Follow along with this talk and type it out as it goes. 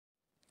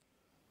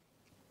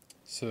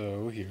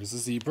So here's a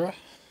zebra.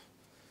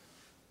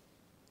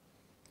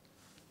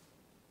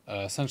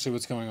 Essentially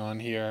what's going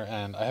on here,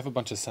 and I have a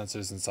bunch of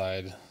sensors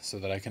inside so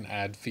that I can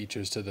add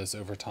features to this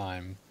over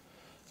time.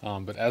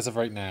 But as of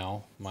right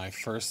now, my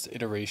first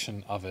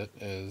iteration of it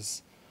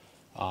is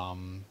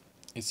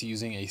it's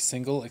using a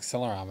single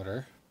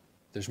accelerometer.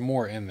 There's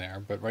more in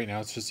there, but right now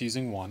it's just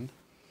using one.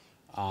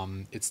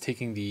 It's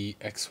taking the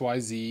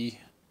XYZ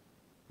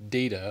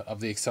data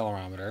of the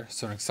accelerometer.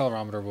 So an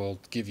accelerometer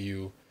will give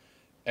you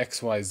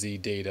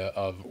XYZ data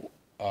of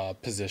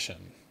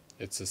position.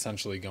 It's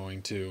essentially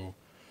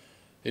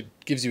it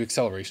gives you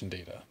acceleration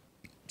data.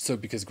 So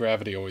because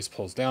gravity always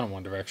pulls down in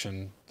one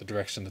direction, the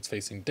direction that's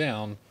facing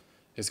down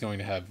is going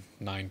to have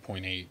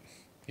 9.8,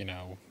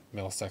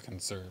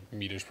 milliseconds or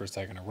meters per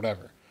second or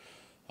whatever.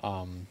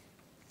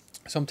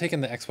 So I'm taking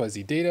the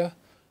XYZ data,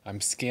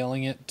 I'm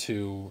scaling it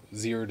to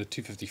 0 to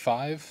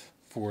 255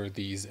 for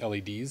these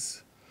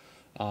LEDs,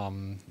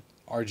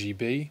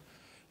 RGB,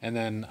 and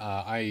then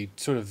I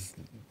sort of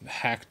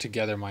hacked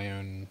together my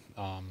own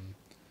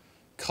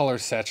color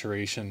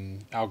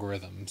saturation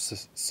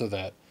algorithms so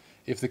that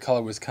if the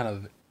color was kind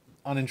of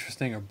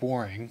uninteresting or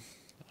boring,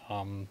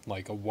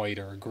 like a white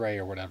or a gray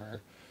or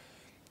whatever,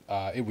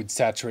 it would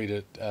saturate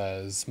it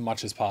as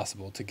much as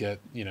possible to get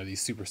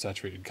these super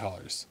saturated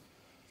colors.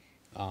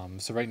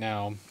 So right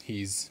now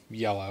he's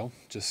yellow,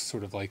 just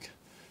sort of like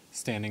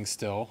standing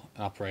still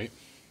and upright.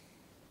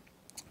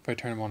 If I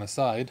turn him on his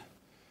side,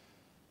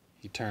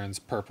 he turns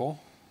purple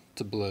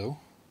to blue.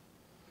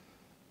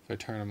 If I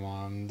turn him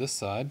on this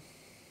side,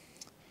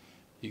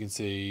 you can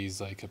see he's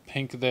like a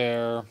pink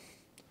there,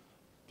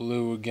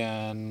 blue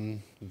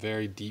again,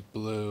 very deep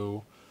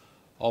blue,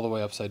 all the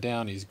way upside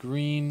down he's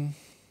green.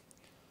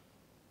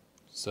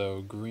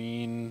 So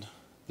green,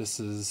 this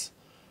is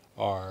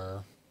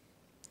I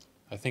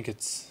think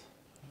it's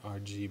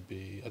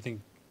RGB, I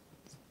think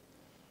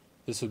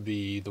this would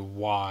be the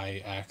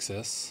Y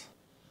axis.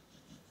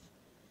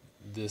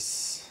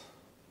 This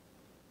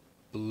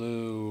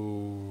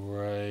blue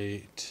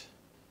right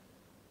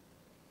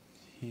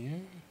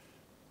here,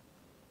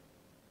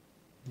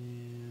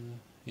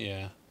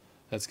 yeah,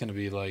 that's going to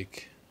be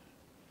like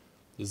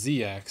the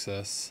Z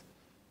axis,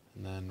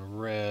 and then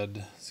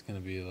red is going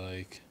to be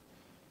like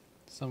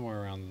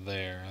somewhere around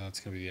there, and that's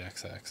going to be the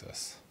X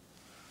axis.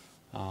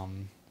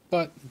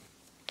 But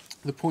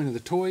the point of the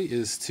toy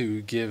is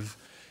to give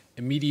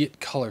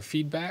immediate color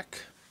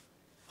feedback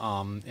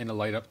in a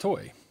light up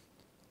toy.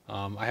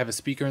 I have a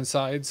speaker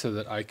inside so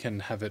that I can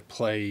have it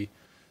play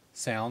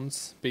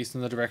sounds based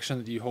on the direction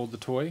that you hold the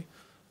toy.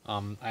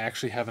 I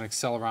actually have an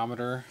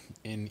accelerometer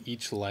in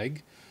each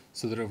leg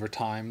so that over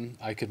time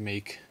I could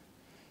make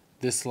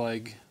this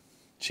leg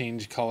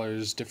change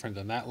colors different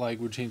than that leg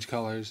would change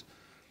colors.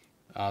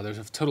 There's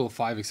a total of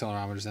 5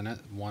 accelerometers in it.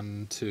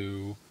 1,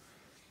 2,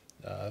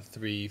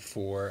 3,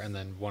 4, and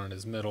then one in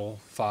his middle,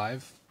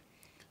 5.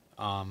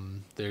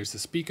 There's a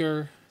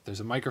speaker,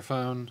 there's a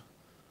microphone,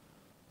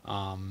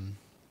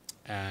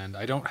 and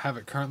I don't have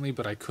it currently,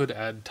 but I could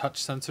add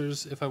touch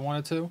sensors if I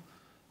wanted to.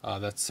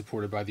 That's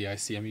supported by the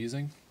IC I'm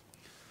using.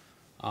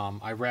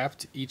 I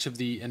wrapped each of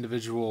the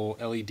individual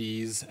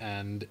LEDs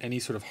and any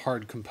sort of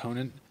hard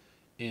component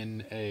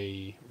in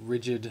a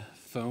rigid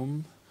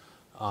foam.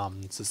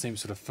 It's the same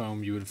sort of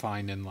foam you would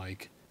find in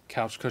like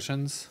couch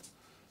cushions,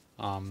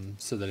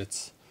 so that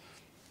it's,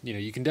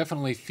 you can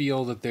definitely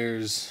feel that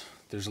there's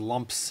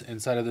lumps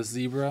inside of this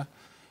zebra,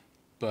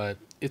 but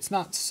it's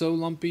not so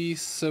lumpy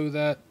so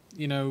that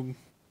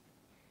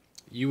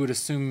you would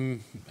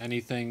assume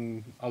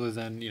anything other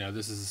than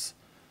this is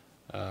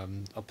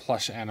a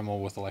plush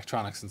animal with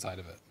electronics inside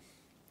of it.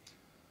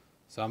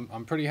 So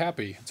I'm pretty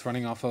happy. It's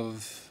running off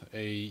of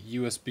a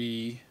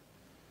USB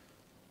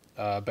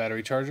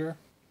battery charger.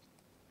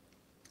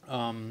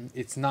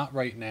 It's not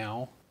right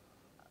now,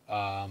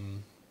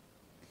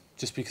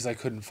 just because I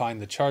couldn't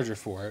find the charger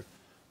for it,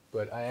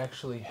 but I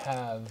actually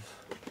have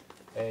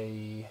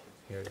here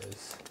it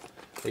is,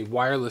 a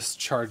wireless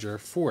charger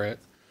for it,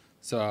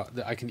 so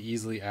that I can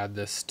easily add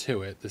this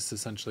to it. This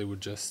essentially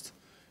would just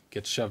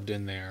get shoved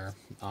in there,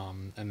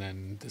 and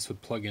then this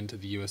would plug into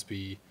the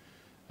USB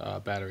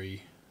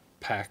battery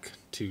pack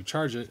to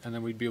charge it, and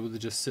then we'd be able to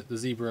just sit the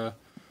zebra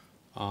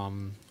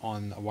on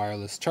a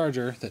wireless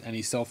charger that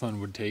any cell phone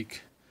would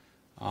take,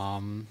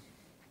 and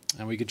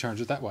we could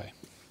charge it that way.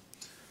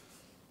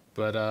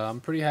 But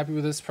I'm pretty happy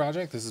with this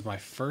project. This is my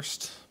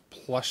first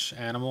plush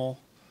animal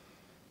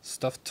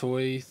stuffed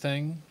toy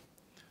thing.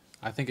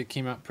 I think it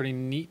came out pretty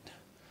neat.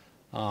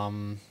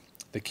 The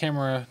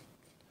camera,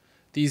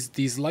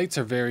 these lights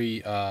are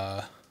very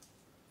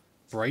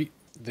bright.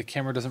 The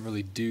camera doesn't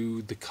really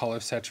do the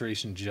color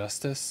saturation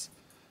justice.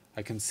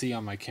 I can see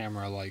on my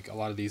camera like a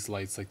lot of these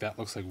lights, like that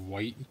looks like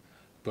white,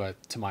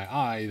 but to my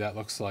eye that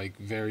looks like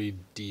very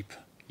deep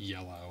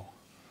yellow.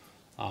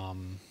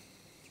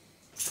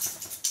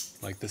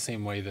 Like the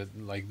same way that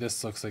like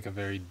this looks like a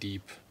very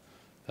deep,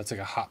 that's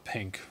like a hot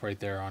pink right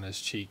there on his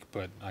cheek,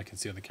 but I can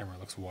see on the camera it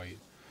looks white.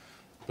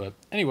 But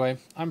anyway,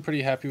 I'm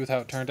pretty happy with how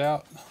it turned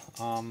out.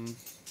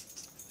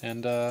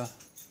 And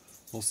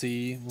we'll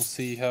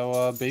see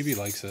how baby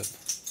likes it.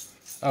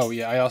 Oh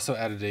yeah, I also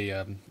added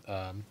a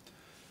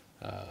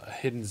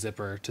hidden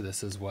zipper to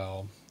this as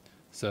well.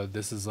 So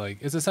this is like,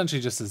 it's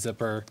essentially just a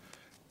zipper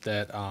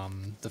that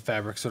the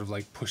fabric sort of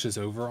like pushes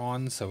over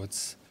on, so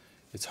it's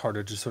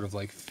harder to sort of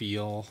like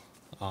feel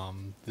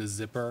the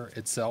zipper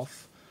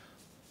itself.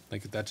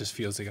 Like that just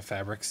feels like a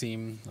fabric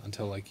seam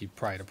until like you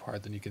pry it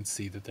apart, then you can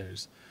see that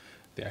there's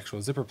the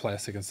actual zipper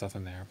plastic and stuff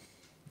in there.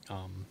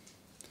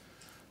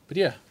 But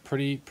yeah,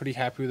 pretty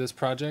happy with this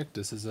project.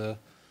 It's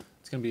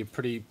gonna be a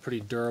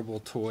pretty durable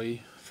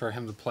toy for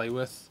him to play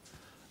with.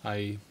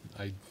 I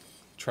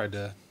tried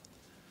to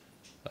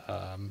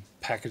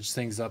package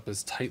things up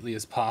as tightly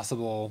as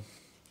possible,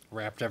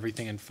 wrapped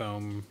everything in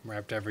foam,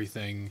 wrapped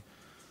everything,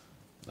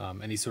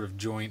 any sort of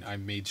joint I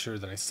made sure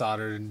that I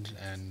soldered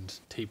and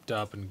taped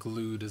up and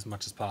glued as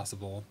much as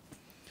possible.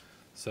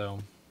 So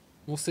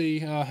we'll see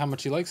how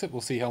much he likes it,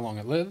 we'll see how long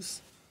it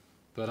lives,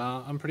 but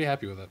I'm pretty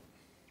happy with it.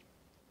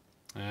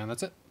 And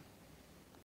that's it.